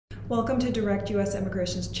Welcome to Direct U.S.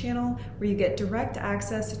 Immigration's channel, where you get direct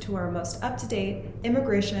access to our most up-to-date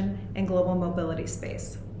immigration and global mobility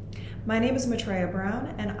space. My name is Maitreya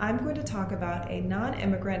Brown, and I'm going to talk about a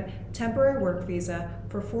non-immigrant temporary work visa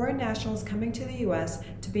for foreign nationals coming to the U.S.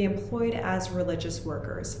 to be employed as religious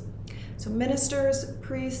workers. So ministers,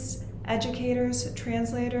 priests, educators,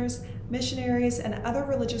 translators, missionaries, and other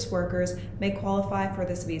religious workers may qualify for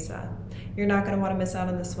this visa. You're not going to want to miss out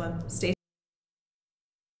on this one. Stay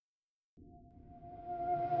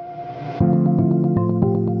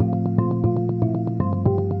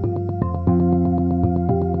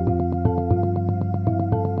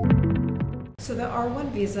So the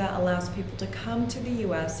R1 visa allows people to come to the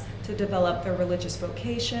U.S. to develop their religious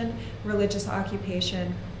vocation, religious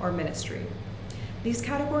occupation, or ministry. These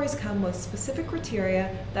categories come with specific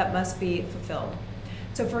criteria that must be fulfilled.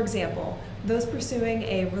 So for example, those pursuing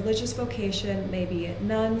a religious vocation may be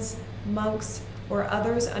nuns, monks, or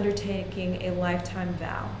others undertaking a lifetime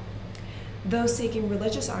vow. Those seeking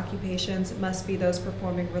religious occupations must be those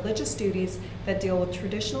performing religious duties that deal with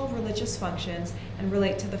traditional religious functions and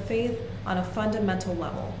relate to the faith on a fundamental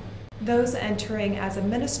level. Those entering as a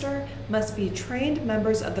minister must be trained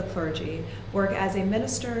members of the clergy, work as a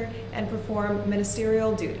minister, and perform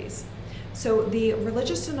ministerial duties. So the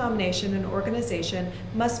religious denomination and organization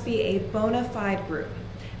must be a bona fide group,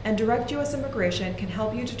 and Direct U.S. Immigration can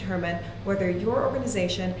help you determine whether your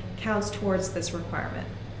organization counts towards this requirement.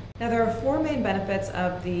 Now, there are four main benefits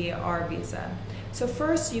of the R visa. So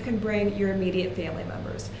first, you can bring your immediate family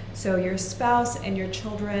members. So your spouse and your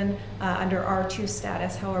children under R2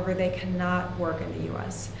 status, however, they cannot work in the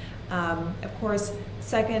U.S. Of course,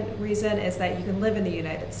 second reason is that you can live in the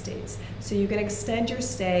United States. So you can extend your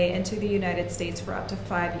stay into the United States for up to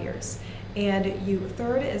 5 years. And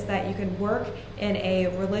third is that you can work in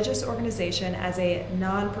a religious organization as a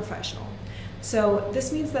non-professional. So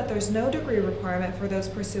this means that there's no degree requirement for those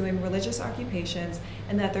pursuing religious occupations,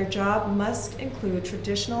 and that their job must include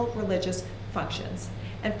traditional religious functions.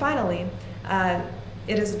 And finally,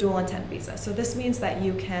 it is a dual intent visa. So this means that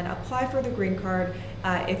you can apply for the green card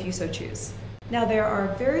if you so choose. Now, there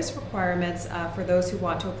are various requirements for those who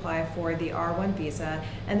want to apply for the R1 visa,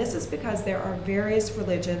 and this is because there are various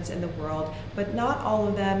religions in the world, but not all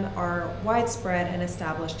of them are widespread and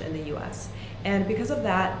established in the U.S. And because of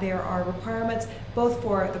that, there are requirements both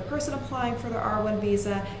for the person applying for the R1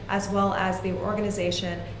 visa as well as the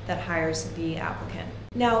organization that hires the applicant.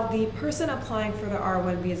 Now, the person applying for the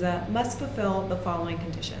R1 visa must fulfill the following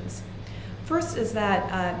conditions. First is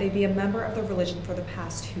that they be a member of the religion for the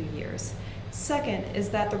past 2 years. Second is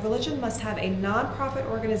that the religion must have a nonprofit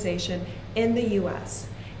organization in the U.S.,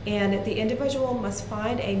 and the individual must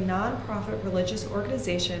find a nonprofit religious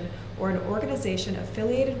organization or an organization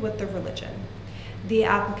affiliated with the religion. The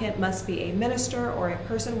applicant must be a minister or a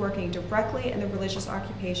person working directly in the religious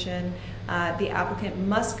occupation. The applicant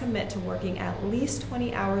must commit to working at least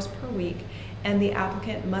 20 hours per week, and the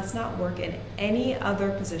applicant must not work in any other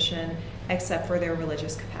position except for their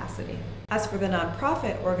religious capacity. As for the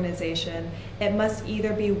nonprofit organization, it must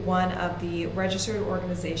either be one of the registered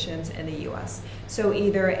organizations in the U.S. So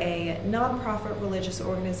either a nonprofit religious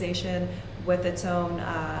organization with its own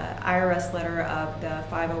IRS letter of the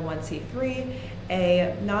 501c3,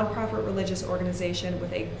 a nonprofit religious organization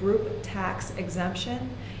with a group tax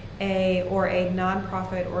exemption, or a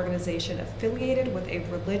nonprofit organization affiliated with a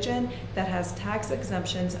religion that has tax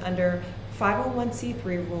exemptions under 501c3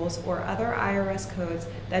 rules or other IRS codes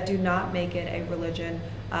that do not make it a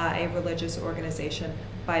religious organization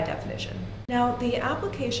by definition. Now, the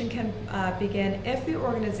application can begin if the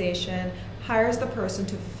organization hires the person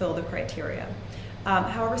to fulfill the criteria.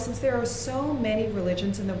 However, since there are so many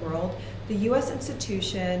religions in the world, the U.S.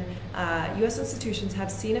 institutions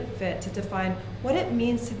have seen it fit to define what it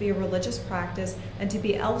means to be a religious practice and to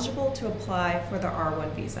be eligible to apply for the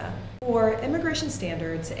R1 visa. For immigration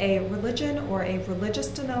standards, a religion or a religious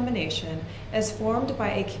denomination is formed by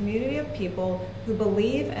a community of people who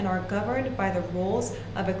believe and are governed by the rules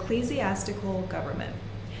of ecclesiastical government.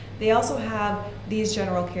 They also have these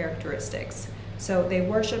general characteristics. So they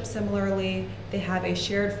worship similarly, they have a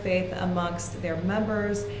shared faith amongst their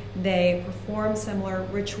members, they perform similar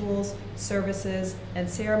rituals, services, and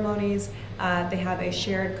ceremonies, they have a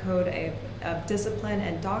shared code of discipline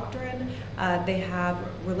and doctrine, they have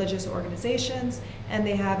religious organizations, and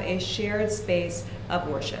they have a shared space of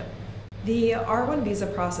worship. The R1 visa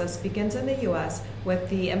process begins in the U.S. with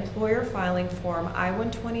the employer filing Form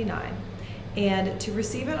I-129. And to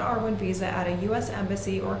receive an R1 visa at a U.S.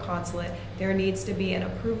 embassy or consulate, there needs to be an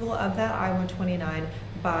approval of that I-129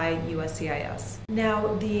 by USCIS.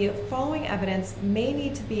 Now, the following evidence may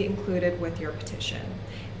need to be included with your petition.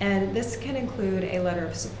 And this can include a letter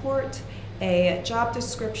of support, a job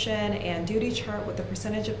description and duty chart with the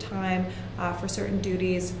percentage of time for certain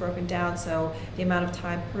duties broken down, so the amount of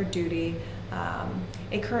time per duty,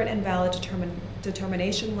 a current and valid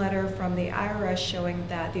determination letter from the IRS showing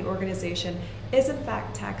that the organization is in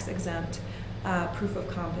fact tax exempt, proof of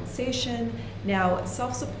compensation. Now,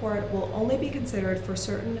 self-support will only be considered for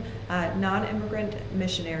certain non-immigrant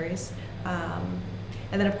missionaries.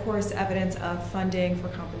 And then, of course, evidence of funding for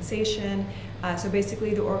compensation. So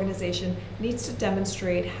basically, the organization needs to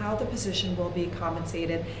demonstrate how the position will be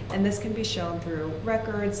compensated, and this can be shown through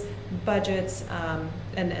records, budgets,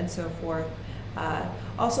 and so forth.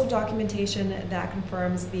 Also, documentation that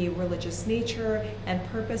confirms the religious nature and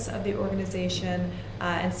purpose of the organization,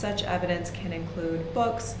 and such evidence can include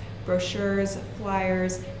books, brochures,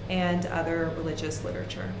 flyers, and other religious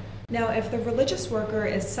literature. Now, if the religious worker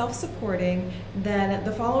is self-supporting, then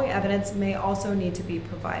the following evidence may also need to be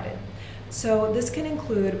provided. So this can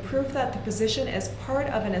include proof that the position is part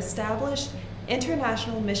of an established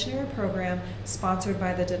international missionary program sponsored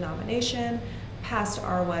by the denomination, past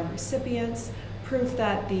R1 recipients, proof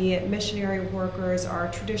that the missionary workers are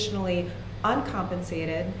traditionally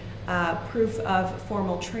uncompensated, proof of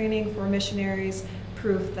formal training for missionaries,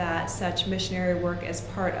 proof that such missionary work is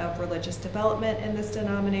part of religious development in this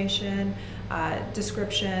denomination,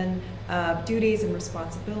 description of duties and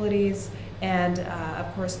responsibilities, and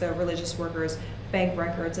of course the religious workers' bank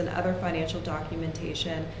records and other financial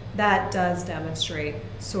documentation that does demonstrate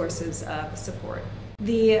sources of support.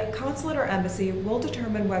 The consulate or embassy will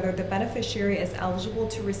determine whether the beneficiary is eligible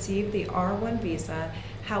to receive the R1 visa.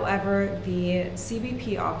 However, the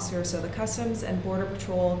CBP officer, so the Customs and Border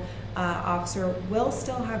Patrol officer, will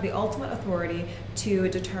still have the ultimate authority to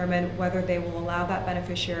determine whether they will allow that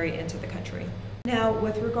beneficiary into the country. Now,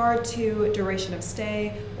 with regard to duration of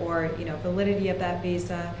stay or validity of that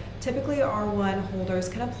visa, typically R1 holders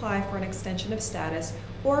can apply for an extension of status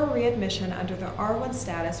or a readmission under the R1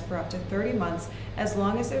 status for up to 30 months as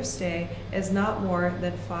long as their stay is not more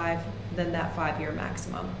than that 5-year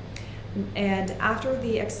maximum. And after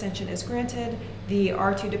the extension is granted, the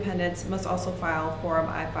R2 dependents must also file Form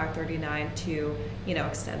I-539 to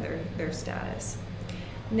extend their status.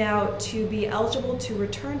 Now, to be eligible to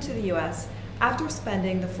return to the U.S., after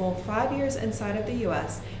spending the full 5 years inside of the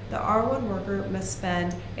U.S., the R1 worker must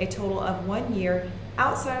spend a total of 1 year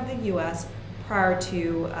outside of the U.S. prior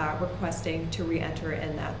to requesting to re-enter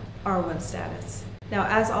in that R1 status. Now,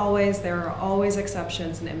 as always, there are always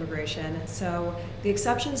exceptions in immigration, so the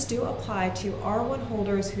exceptions do apply to R1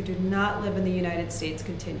 holders who do not live in the United States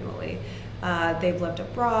continually. They've lived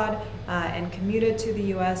abroad and commuted to the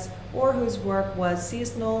U.S., or whose work was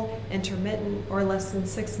seasonal, intermittent, or less than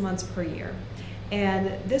 6 months per year.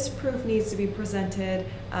 And this proof needs to be presented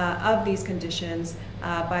of these conditions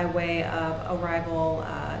by way of arrival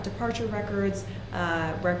departure records,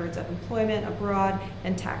 records of employment abroad,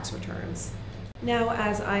 and tax returns. Now,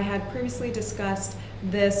 as I had previously discussed,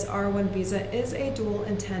 this R1 visa is a dual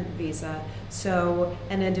intent visa, so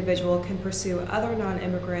an individual can pursue other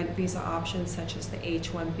non-immigrant visa options such as the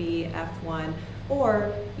H-1B, F-1,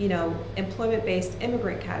 or employment-based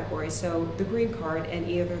immigrant categories, so the green card in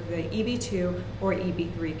either the EB-2 or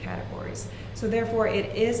EB-3 categories. So therefore,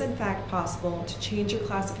 it is in fact possible to change your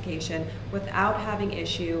classification without having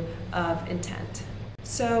issue of intent.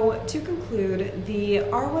 So to conclude, the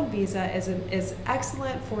R1 visa is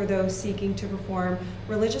excellent for those seeking to perform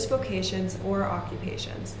religious vocations or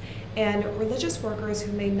occupations. And religious workers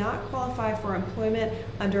who may not qualify for employment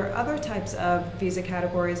under other types of visa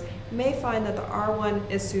categories may find that the R1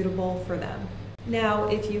 is suitable for them. Now,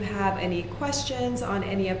 if you have any questions on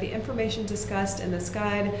any of the information discussed in this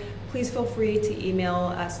guide, please feel free to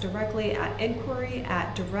email us directly at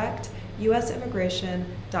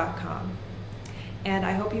inquiry@directusimmigration.com. And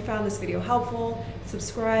I hope you found this video helpful.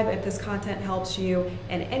 Subscribe if this content helps you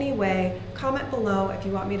in any way. Comment below if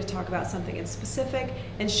you want me to talk about something in specific,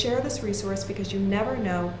 and share this resource because you never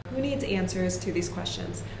know who needs answers to these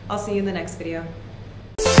questions. I'll see you in the next video.